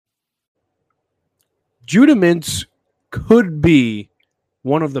Judah Mintz could be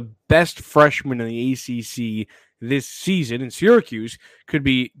one of the best freshmen in the ACC this season, and Syracuse could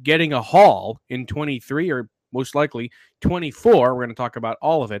be getting a haul in 23 or most likely 24. We're going to talk about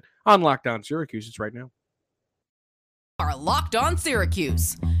all of it on Locked On Syracuse. It's right now. Are Locked On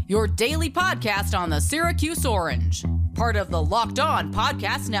Syracuse, your daily podcast on the Syracuse Orange, part of the Locked On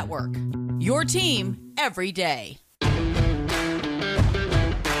Podcast Network. Your team every day.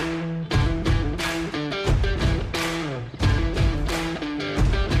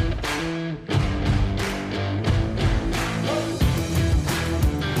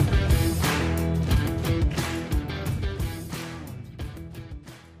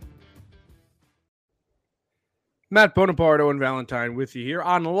 Matt Bonapardo and Valentine with you here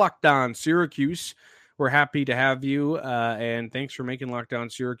on Locked On Syracuse. We're happy to have you, and thanks for making Locked On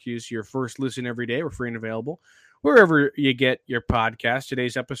Syracuse your first listen every day. We're free and available wherever you get your podcast.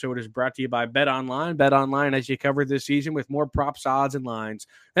 Today's episode is brought to you by BetOnline. BetOnline, as you covered this season, with more props, odds, and lines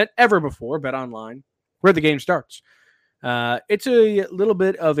than ever before. BetOnline, where the game starts. It's a little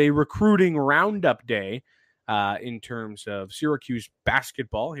bit of a recruiting roundup day in terms of Syracuse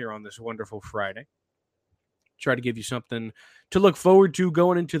basketball here on this wonderful Friday. Try to give you something to look forward to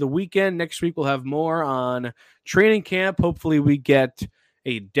going into the weekend. Next week, we'll have more on training camp. Hopefully, we get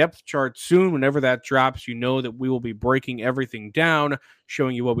a depth chart soon. Whenever that drops, you know that we will be breaking everything down,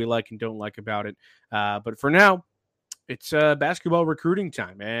 showing you what we like and don't like about it. But for now, it's basketball recruiting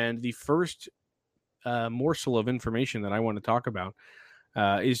time. And the first morsel of information that I want to talk about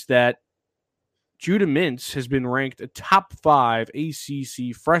is that Judah Mintz has been ranked a top 5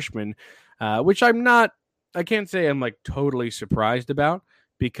 ACC freshman, which I can't say I'm like totally surprised about,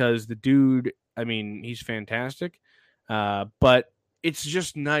 because the dude, I mean, he's fantastic. But it's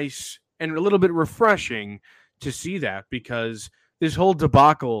just nice and a little bit refreshing to see that, because this whole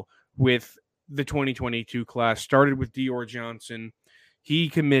debacle with the 2022 class started with Dior Johnson. He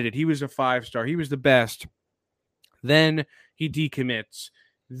committed. He was a 5-star. He was the best. Then he decommits.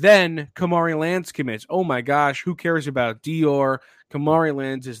 Then Kamari Lands commits. Oh my gosh, who cares about Dior? Kamari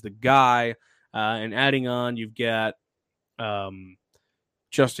Lands is the guy. And adding on, you've got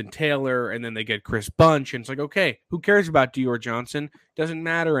Justin Taylor, and then they get Chris Bunch. And it's like, okay, who cares about Dior Johnson? Doesn't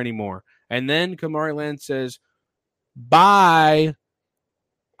matter anymore. And then Kamari Land says, bye,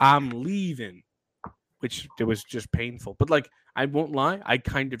 I'm leaving, which it was just painful. But like, I won't lie, I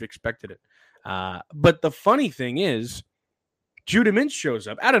kind of expected it. But the funny thing is, Judah Mintz shows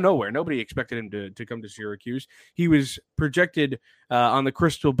up out of nowhere. Nobody expected him to come to Syracuse. He was projected on the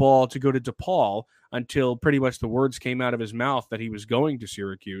crystal ball to go to DePaul until pretty much the words came out of his mouth that he was going to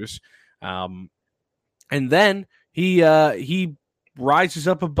Syracuse. And then he rises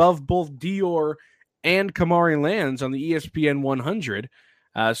up above both Dior and Kamari Lands on the ESPN 100.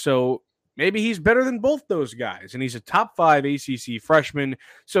 So maybe he's better than both those guys, and he's a top 5 ACC freshman.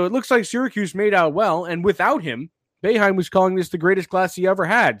 So it looks like Syracuse made out well, and without him, Boeheim was calling this the greatest class he ever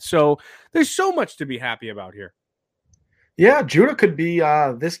had. So there's so much to be happy about here. Yeah, Judah could be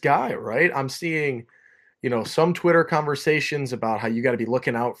this guy, right? I'm seeing, some Twitter conversations about how you got to be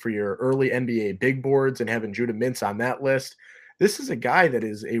looking out for your early NBA big boards and having Judah Mintz on that list. This is a guy that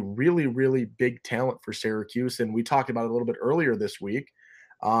is a really, really big talent for Syracuse, and we talked about it a little bit earlier this week.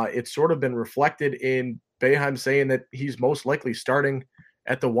 It's sort of been reflected in Boeheim saying that he's most likely starting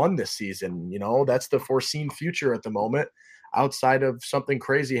at the 1 this season. That's the foreseen future at the moment, outside of something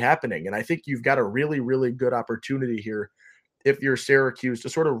crazy happening. And I think you've got a really, really good opportunity here, if you're Syracuse, to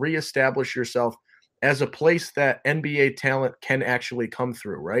sort of reestablish yourself as a place that NBA talent can actually come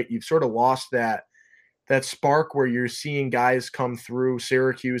through, right? You've sort of lost that spark where you're seeing guys come through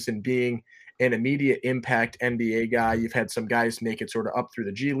Syracuse and being an immediate impact NBA guy. You've had some guys make it sort of up through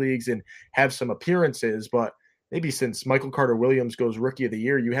the G Leagues and have some appearances, but maybe since Michael Carter-Williams goes Rookie of the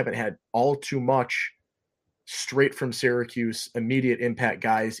Year, you haven't had all too much straight from Syracuse immediate impact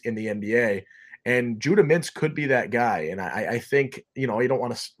guys in the NBA. And Judah Mintz could be that guy. And I think, you don't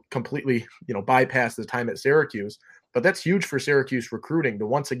want to completely, bypass the time at Syracuse, but that's huge for Syracuse recruiting to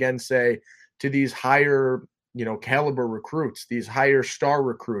once again say to these higher, caliber recruits, these higher star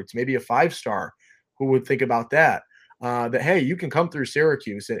recruits, maybe a 5-star who would think about that, that, hey, you can come through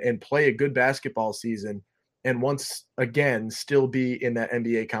Syracuse and play a good basketball season and once again still be in that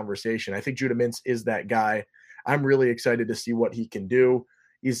NBA conversation. I think Judah Mintz is that guy. I'm really excited to see what he can do.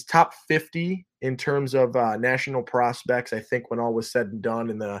 He's top 50 in terms of national prospects, I think, when all was said and done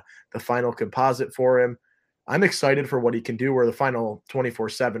in the final composite for him. I'm excited for what he can do, or the final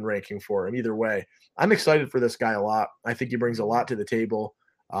 24/7 ranking for him. Either way, I'm excited for this guy a lot. I think he brings a lot to the table,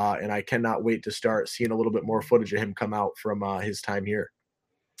 and I cannot wait to start seeing a little bit more footage of him come out from his time here.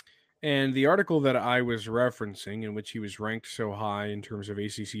 And the article that I was referencing, in which he was ranked so high in terms of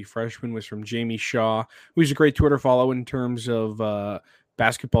ACC freshmen, was from Jamie Shaw, who's a great Twitter follow in terms of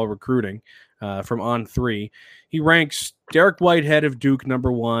basketball recruiting from On3. He ranks Derek Whitehead of Duke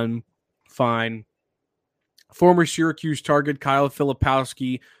number 1, fine. Former Syracuse target Kyle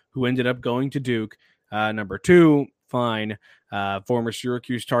Filipowski, who ended up going to Duke, number 2, fine. Former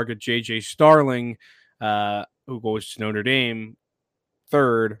Syracuse target J.J. Starling, who goes to Notre Dame,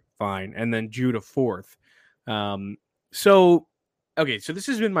 3rd, fine. And then Judah 4th. So this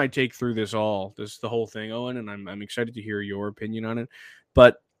has been my take through the whole thing, Owen, and I'm excited to hear your opinion on it.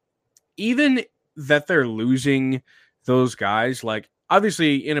 But even that they're losing those guys, like,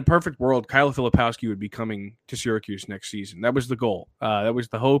 obviously, in a perfect world, Kyle Filipowski would be coming to Syracuse next season. That was the goal. That was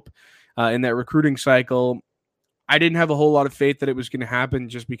the hope in that recruiting cycle. I didn't have a whole lot of faith that it was going to happen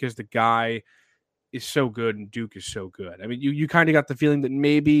just because the guy is so good and Duke is so good. I mean, you kind of got the feeling that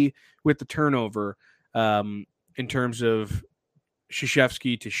maybe with the turnover in terms of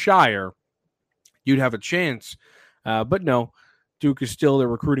Krzyzewski to Shire, you'd have a chance. But no, Duke is still their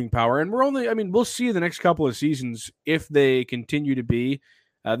recruiting power. And we'll see the next couple of seasons if they continue to be.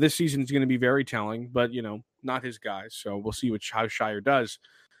 This season is going to be very telling, but, not his guys. So we'll see how Shire does.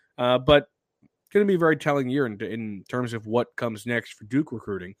 But going to be a very telling year in terms of what comes next for Duke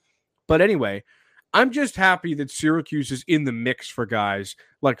recruiting. But anyway, I'm just happy that Syracuse is in the mix for guys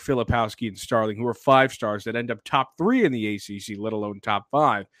like Filipowski and Starling, who are 5 stars that end up top 3 in the ACC, let alone top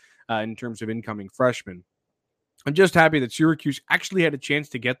 5 in terms of incoming freshmen. I'm just happy that Syracuse actually had a chance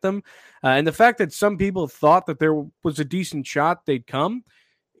to get them. And the fact that some people thought that there was a decent shot they'd come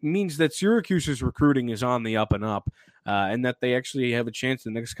means that Syracuse's recruiting is on the up and up, and that they actually have a chance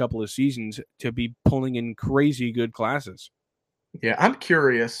in the next couple of seasons to be pulling in crazy good classes. Yeah, I'm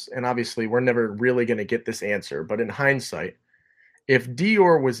curious, and obviously we're never really going to get this answer, but in hindsight, if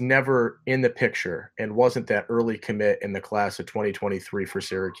Dior was never in the picture and wasn't that early commit in the class of 2023 for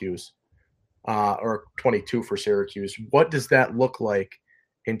Syracuse, or 22 for Syracuse, what does that look like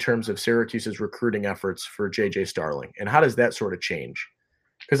in terms of Syracuse's recruiting efforts for J.J. Starling? And how does that sort of change?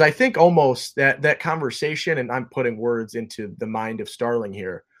 Because I think almost that conversation, and I'm putting words into the mind of Starling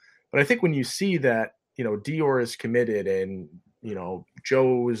here, but I think when you see that, Dior is committed and,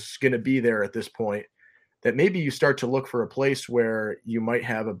 Joe's going to be there at this point, that maybe you start to look for a place where you might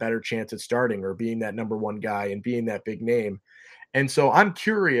have a better chance at starting or being that number 1 guy and being that big name. And so I'm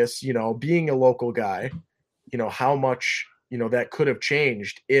curious, being a local guy, how much, that could have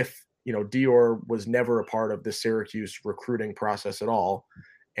changed if, Dior was never a part of the Syracuse recruiting process at all.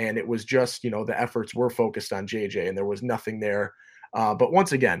 And it was just, the efforts were focused on JJ and there was nothing there. But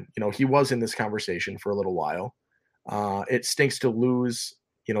once again, he was in this conversation for a little while. It stinks to lose,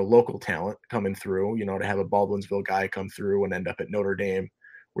 local talent coming through, to have a Baldwinsville guy come through and end up at Notre Dame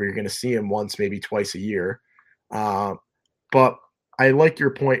where you're going to see him once, maybe twice a year. But I like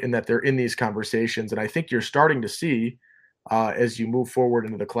your point in that they're in these conversations. And I think you're starting to see as you move forward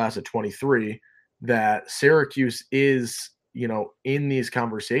into the class of 23 that Syracuse is, in these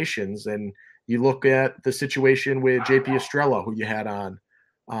conversations. And you look at the situation with JP Estrella, who you had on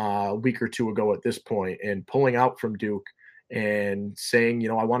a week or two ago at this point, and pulling out from Duke and saying,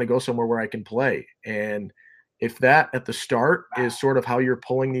 I want to go somewhere where I can play. And if that at the start is sort of how you're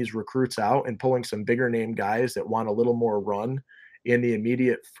pulling these recruits out and pulling some bigger name guys that want a little more run in the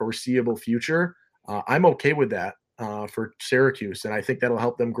immediate foreseeable future, I'm okay with that for Syracuse. And I think that'll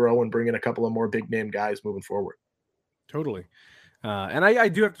help them grow and bring in a couple of more big name guys moving forward. Totally. And I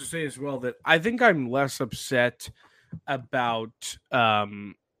do have to say as well that I think I'm less upset about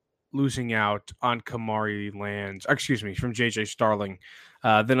losing out on Kamari Lands, from JJ Starling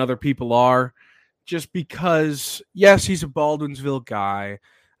than other people are, just because, yes, he's a Baldwinsville guy.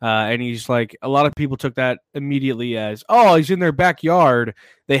 And he's like, a lot of people took that immediately as, oh, he's in their backyard,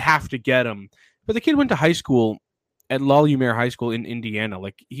 they have to get him. But the kid went to high school at Lalumiere High School in Indiana.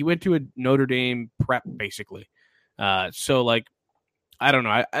 Like, he went to a Notre Dame prep, basically. So, like, I don't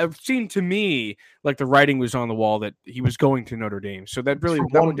know. I've seen, to me, like, the writing was on the wall that he was going to Notre Dame. So that really,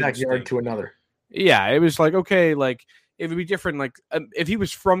 from one backyard to another. Yeah, it was like, okay, like, it would be different. Like, if he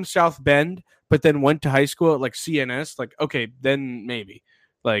was from South Bend, but then went to high school at, like, CNS, like, okay, then maybe.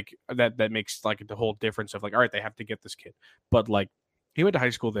 Like, that makes, like, the whole difference of, like, all right, they have to get this kid. But, like, he went to high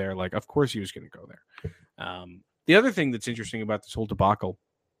school there. Like, of course he was going to go there. The other thing that's interesting about this whole debacle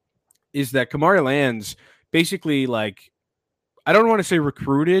is that Kamari Lands basically, like, I don't want to say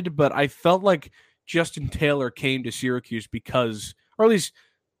recruited, but I felt like Justin Taylor came to Syracuse because, or at least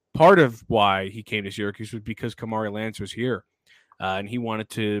part of why he came to Syracuse was because Kamari Lands was here. And he wanted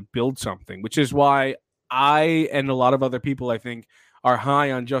to build something, which is why I and a lot of other people, I think, are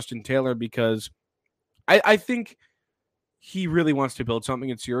high on Justin Taylor because I think he really wants to build something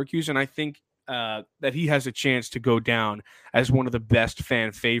in Syracuse, and I think that he has a chance to go down as one of the best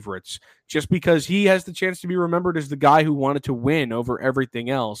fan favorites just because he has the chance to be remembered as the guy who wanted to win over everything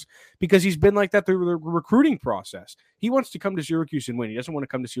else because he's been like that through the recruiting process. He wants to come to Syracuse and win. He doesn't want to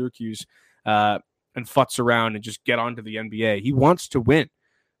come to Syracuse and futz around and just get onto the NBA. He wants to win.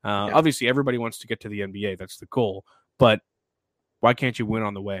 Obviously, everybody wants to get to the NBA. That's the goal. But why can't you win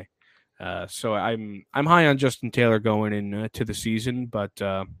on the way? So I'm high on Justin Taylor going into the season, but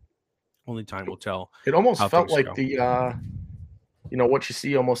only time will tell. It almost felt like the what you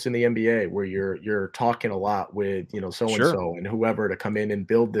see almost in the NBA where you're talking a lot with so and so and whoever to come in and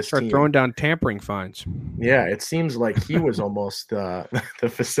build this Start team. Throwing down tampering fines. Yeah, it seems like he was almost the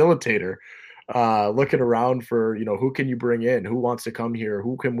facilitator, looking around for who can you bring in, who wants to come here,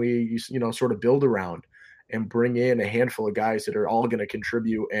 who can we sort of build around. And bring in a handful of guys that are all going to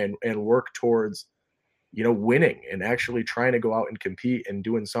contribute and work towards, winning and actually trying to go out and compete and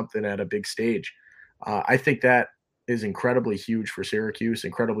doing something at a big stage. I think that is incredibly huge for Syracuse,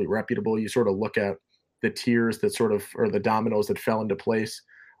 incredibly reputable. You sort of look at the tiers that or the dominoes that fell into place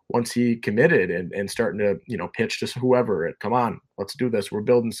once he committed and starting to, pitch to whoever. Come on, let's do this. We're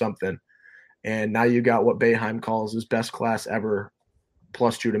building something. And now you got what Boeheim calls his best class ever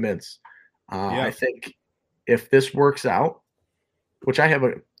plus Judah Mintz. I think if this works out, which I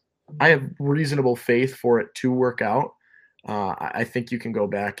have reasonable faith for it to work out, I think you can go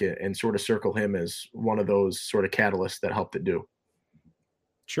back and sort of circle him as one of those sort of catalysts that helped it do.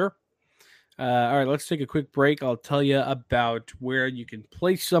 Sure. All right, let's take a quick break. I'll tell you about where you can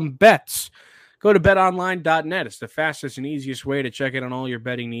place some bets. Go to betonline.net. It's the fastest and easiest way to check in on all your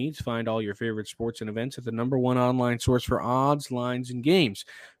betting needs. Find all your favorite sports and events at the #1 online source for odds, lines, and games.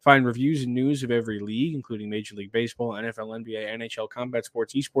 Find reviews and news of every league, including Major League Baseball, NFL, NBA, NHL, combat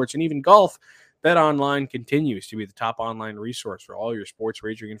sports, esports, and even golf. BetOnline continues to be the top online resource for all your sports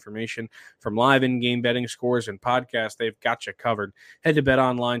wagering information. From live in-game betting scores and podcasts, they've got you covered. Head to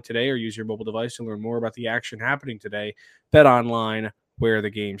BetOnline today or use your mobile device to learn more about the action happening today. BetOnline, where the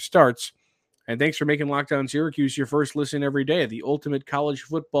game starts. And thanks for making Locked On Syracuse your first listen every day. The ultimate college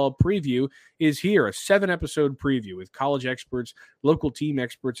football preview is here, a 7-episode preview with college experts, local team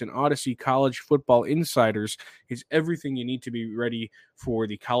experts, and Odyssey college football insiders. Is everything you need to be ready for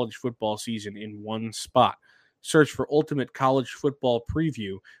the college football season in one spot. Search for Ultimate College Football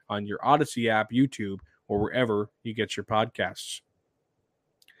Preview on your Odyssey app, YouTube, or wherever you get your podcasts.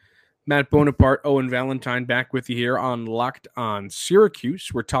 Matt Bonaparte, Owen Valentine back with you here on Locked On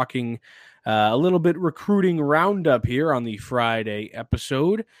Syracuse. We're talking a little bit recruiting roundup here on the Friday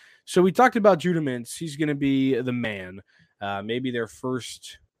episode. So we talked about Judah Mintz. He's going to be the man. Maybe their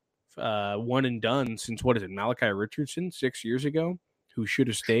first one and done since, Malachi Richardson 6 years ago, who should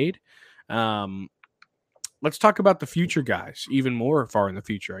have stayed. Let's talk about the future guys, even more far in the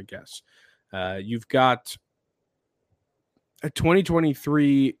future, I guess. You've got a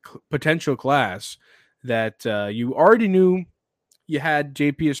 2023 potential class that you already knew you had.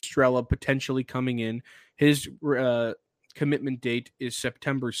 JP Estrella potentially coming in. His commitment date is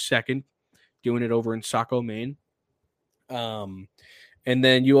September 2nd, doing it over in Saco, Maine. And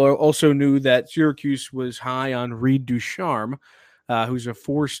then you also knew that Syracuse was high on Reed Ducharme, who's a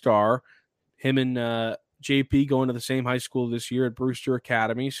 4-star. Him and JP going to the same high school this year at Brewster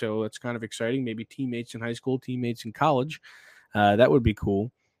Academy, so that's kind of exciting. Maybe teammates in high school, teammates in college. That would be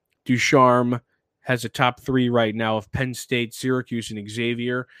cool. Ducharme has a top 3 right now of Penn State, Syracuse, and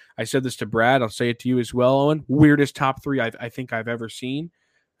Xavier. I said this to Brad. I'll say it to you as well, Owen. Weirdest top 3 I think I've ever seen.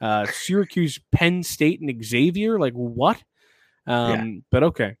 Syracuse, Penn State, and Xavier. Like, what? But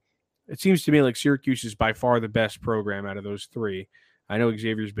okay. It seems to me like Syracuse is by far the best program out of those 3. I know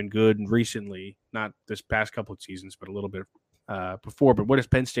Xavier's been good recently, not this past couple of seasons, but a little bit before. But what does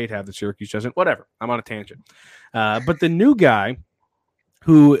Penn State have that Syracuse doesn't? Whatever. I'm on a tangent. But the new guy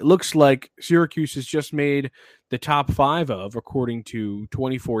who it looks like Syracuse has just made the top 5 of, according to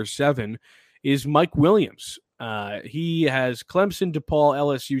 24/7, is Mike Williams. He has Clemson, DePaul,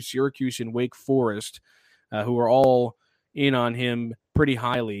 LSU, Syracuse, and Wake Forest, who are all in on him pretty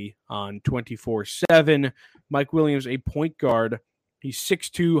highly on 24/7. Mike Williams, a point guard. He's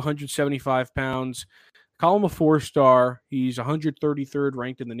 6'2", 175 pounds. Call him a 4-star. He's 133rd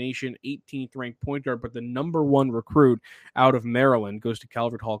ranked in the nation, 18th ranked point guard, but the #1 recruit out of Maryland, goes to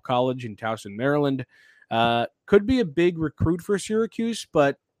Calvert Hall College in Towson, Maryland. Could be a big recruit for Syracuse,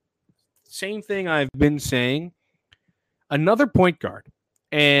 but same thing I've been saying. Another point guard.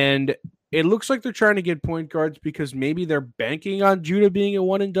 And it looks like they're trying to get point guards because maybe they're banking on Judah being a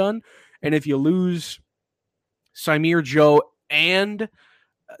one and done. And if you lose Symir Joe and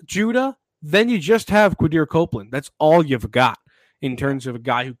Judah, then you just have Quadir Copeland. That's all you've got in terms of a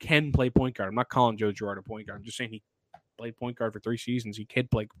guy who can play point guard. I'm not calling Joe Girard a point guard. I'm just saying he played point guard for 3 seasons. He could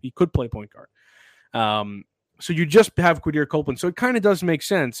play point guard. So you just have Quadir Copeland. So it kind of does make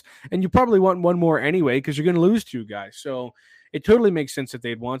sense. And you probably want one more anyway because you're going to lose 2 guys. So it totally makes sense that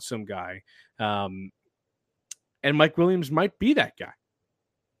they'd want some guy. And Mike Williams might be that guy.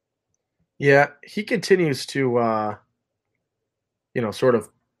 Yeah, he continues to, sort of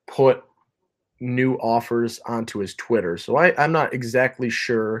put new offers onto his Twitter. So I'm not exactly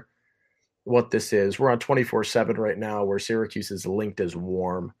sure what this is. We're on 24/7 right now where Syracuse is linked as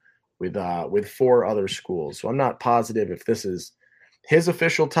warm with 4 other schools. So I'm not positive if this is his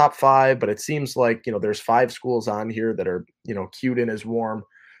official top 5, but it seems like, there's 5 schools on here that are, queued in as warm.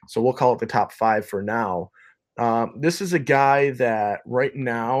 So we'll call it the top 5 for now. This is a guy that right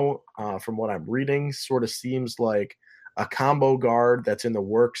now, from what I'm reading, sort of seems like a combo guard that's in the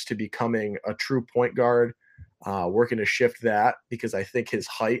works to becoming a true point guard, working to shift that because I think his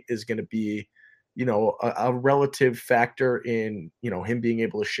height is going to be, a relative factor in, him being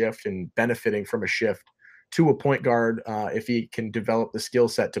able to shift and benefiting from a shift to a point guard. If he can develop the skill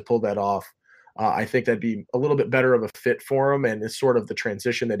set to pull that off, I think that'd be a little bit better of a fit for him. And it's sort of the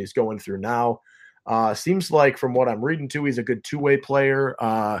transition that he's going through now. Seems like from what I'm reading too, he's a good 2-way player,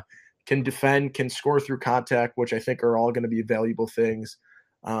 can defend, can score through contact, which I think are all going to be valuable things.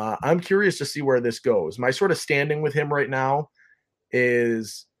 I'm curious to see where this goes. My sort of standing with him right now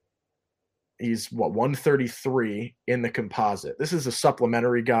is he's 133 in the composite. This is a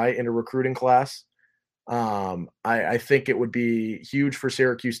supplementary guy in a recruiting class. I think it would be huge for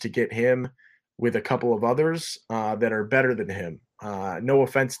Syracuse to get him with a couple of others that are better than him. No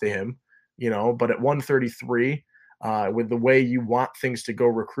offense to him, but at 133, with the way you want things to go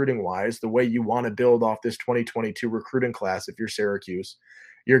recruiting wise, the way you want to build off this 2022 recruiting class, if you're Syracuse,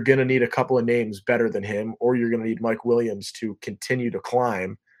 you're going to need a couple of names better than him, or you're going to need Mike Williams to continue to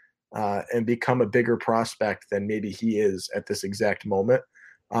climb and become a bigger prospect than maybe he is at this exact moment.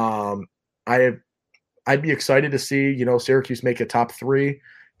 I'd be excited to see, Syracuse make a top 3,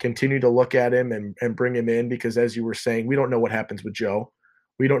 continue to look at him and bring him in because, as you were saying, we don't know what happens with Joe.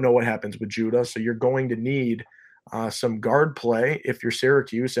 We don't know what happens with Judah. So you're going to need some guard play if you're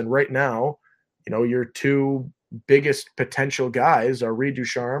Syracuse. And right now, your 2 biggest potential guys are Reed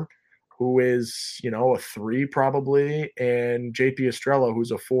Ducharme, who is, a 3 probably, and JP Estrella,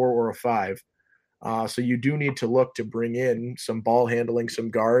 who's a 4 or a 5. So you do need to look to bring in some ball handling,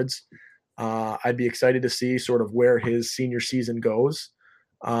 some guards. I'd be excited to see sort of where his senior season goes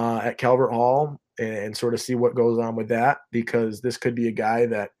at Calvert Hall and sort of see what goes on with that, because this could be a guy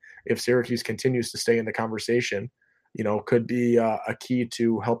that, if Syracuse continues to stay in the conversation, could be a key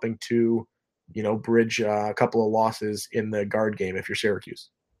to helping to, bridge a couple of losses in the guard game if you're Syracuse.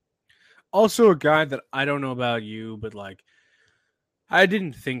 Also a guy that I don't know about you, but I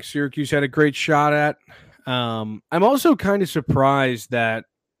didn't think Syracuse had a great shot at. I'm also kind of surprised that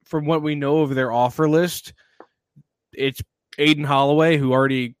from what we know of their offer list, it's Aiden Holloway, who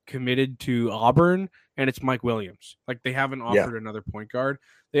already committed to Auburn, and it's Mike Williams. They haven't offered another point guard.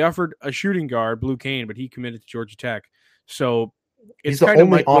 They offered a shooting guard, Blue Kane, but he committed to Georgia Tech. So it's kind of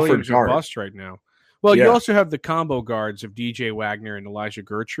Mike Williams or bust right now. Well, you also have the combo guards of DJ Wagner and Elijah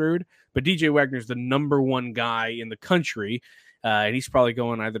Gertrude, but DJ Wagner is the number 1 guy in the country, and he's probably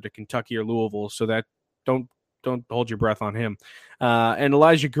going either to Kentucky or Louisville. So that don't hold your breath on him. And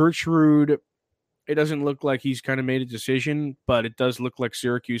Elijah Gertrude, it doesn't look like he's kind of made a decision, but it does look like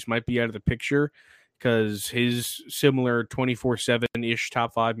Syracuse might be out of the picture because his similar 24/7-ish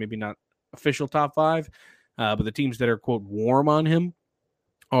top 5, maybe not official top 5, but the teams that are, quote, warm on him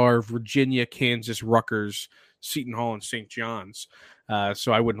are Virginia, Kansas, Rutgers, Seton Hall, and St. John's.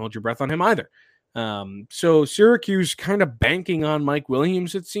 So I wouldn't hold your breath on him either. So Syracuse kind of banking on Mike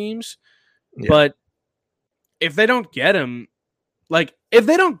Williams, it seems. Yeah. But if they don't get him,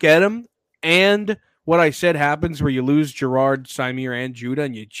 and what I said happens where you lose Girard, Symir, and Judah,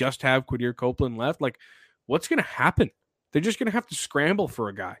 and you just have Quadir Copeland left, what's going to happen? They're just going to have to scramble for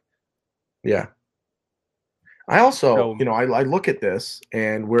a guy. Yeah. I also, I look at this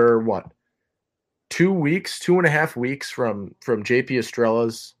and we're 2.5 weeks from JP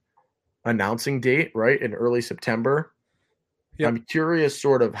Estrella's announcing date, right? In early September. Yep. I'm curious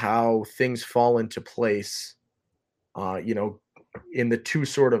sort of how things fall into place, in the 2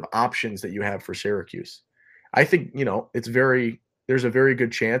 sort of options that you have for Syracuse. I think, there's a very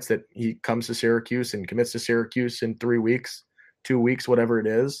good chance that he comes to Syracuse and commits to Syracuse in 3 weeks, 2 weeks, whatever it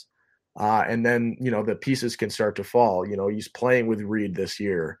is. And then, the pieces can start to fall. He's playing with Reed this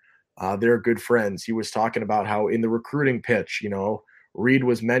year. They're good friends. He was talking about how in the recruiting pitch, Reed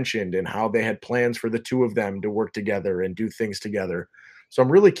was mentioned and how they had plans for the two of them to work together and do things together. So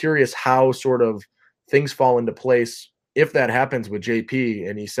I'm really curious how sort of things fall into place if that happens with JP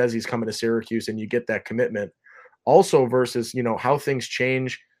and he says he's coming to Syracuse and you get that commitment. Also versus, how things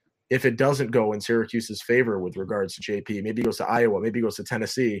change if it doesn't go in Syracuse's favor with regards to JP. Maybe he goes to Iowa, maybe he goes to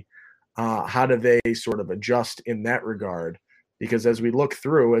Tennessee. How do they sort of adjust in that regard? Because as we look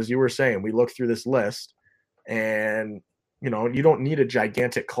through, as you were saying, we look through this list and, you don't need a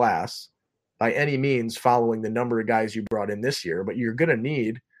gigantic class by any means following the number of guys you brought in this year, but you're going to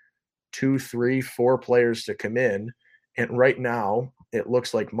need 2, 3, 4 players to come in. And right now, it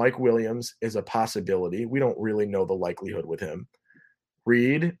looks like Mike Williams is a possibility. We don't really know the likelihood with him.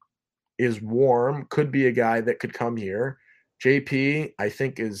 Reed is warm, could be a guy that could come here. JP, I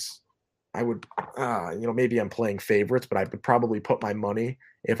think maybe I'm playing favorites, but I would probably put my money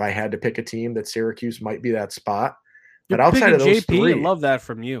if I had to pick a team that Syracuse might be that spot. But outside of those JP, three, I love that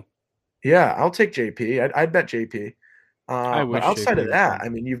from you. Yeah, I'll take JP. I'd bet JP. But outside JP of that,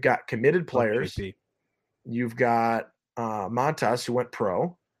 you've got committed players. You've got Montas, who went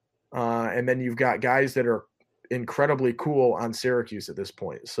pro. And then you've got guys that are incredibly cool on Syracuse at this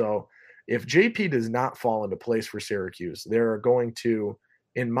point. So if JP does not fall into place for Syracuse, there are going to,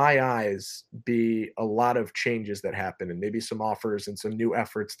 in my eyes, be a lot of changes that happen and maybe some offers and some new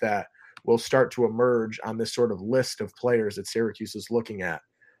efforts that will start to emerge on this sort of list of players that Syracuse is looking at.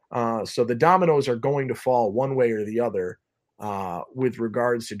 So the dominoes are going to fall one way or the other with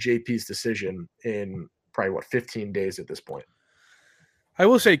regards to JP's decision in probably 15 days at this point. I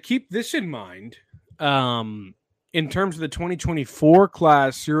will say, keep this in mind. In terms of the 2024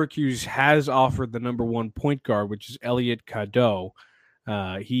 class, Syracuse has offered the number 1 point guard, which is Elliot Cadeau.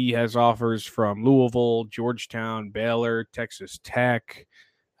 He has offers from Louisville, Georgetown, Baylor, Texas Tech,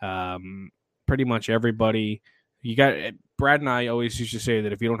 pretty much everybody. You got Brad and I always used to say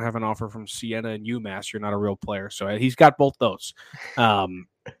that if you don't have an offer from Siena and UMass, you're not a real player. So he's got both those.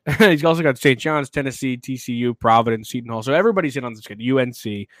 He's also got St. John's, Tennessee, TCU, Providence, Seton Hall. So everybody's in on this kid,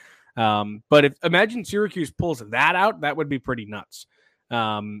 UNC. But imagine Syracuse pulls that out, that would be pretty nuts.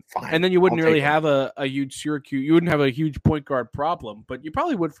 And then you wouldn't really have a huge Syracuse. You wouldn't have a huge point guard problem, but you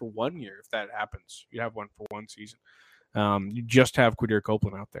probably would for 1 year if that happens. You'd have one for one season. You just have Quadir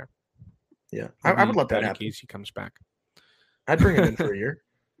Copeland out there. Yeah, I would let that happen. In case he comes back. I'd bring him in for a year.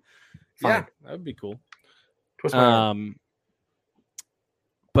 Fine. Yeah, that would be cool. Twist my arm.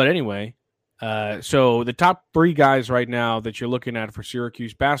 But anyway, so the top 3 guys right now that you're looking at for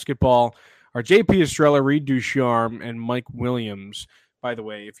Syracuse basketball are JP Estrella, Reed Ducharme, and Mike Williams. By the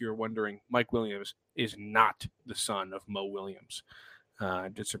way, if you're wondering, Mike Williams is not the son of Mo Williams. I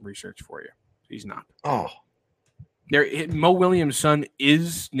did some research for you. He's not. Oh. Mo Williams' son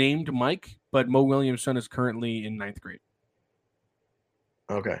is named Mike, but Mo Williams' son is currently in 9th grade.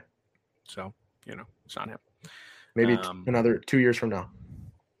 Okay. So, it's not him. Maybe another 2 years from now.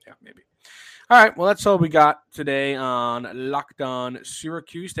 Yeah, maybe. All right, well, that's all we got today on Locked On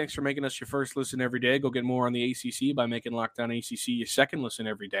Syracuse. Thanks for making us your first listen every day. Go get more on the ACC by making Locked On ACC your second listen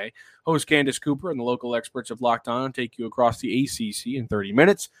every day. Host Candace Cooper and the local experts of Locked On take you across the ACC in 30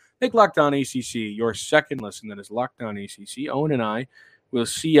 minutes. Make Locked On ACC your second listen. That is Locked On ACC. Owen and I will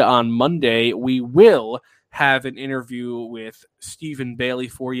see you on Monday. We will have an interview with Stephen Bailey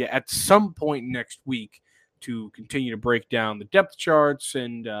for you at some point next week to continue to break down the depth charts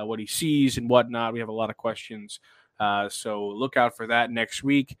and what he sees and whatnot. We have a lot of questions. So look out for that next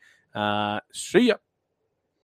week. See ya.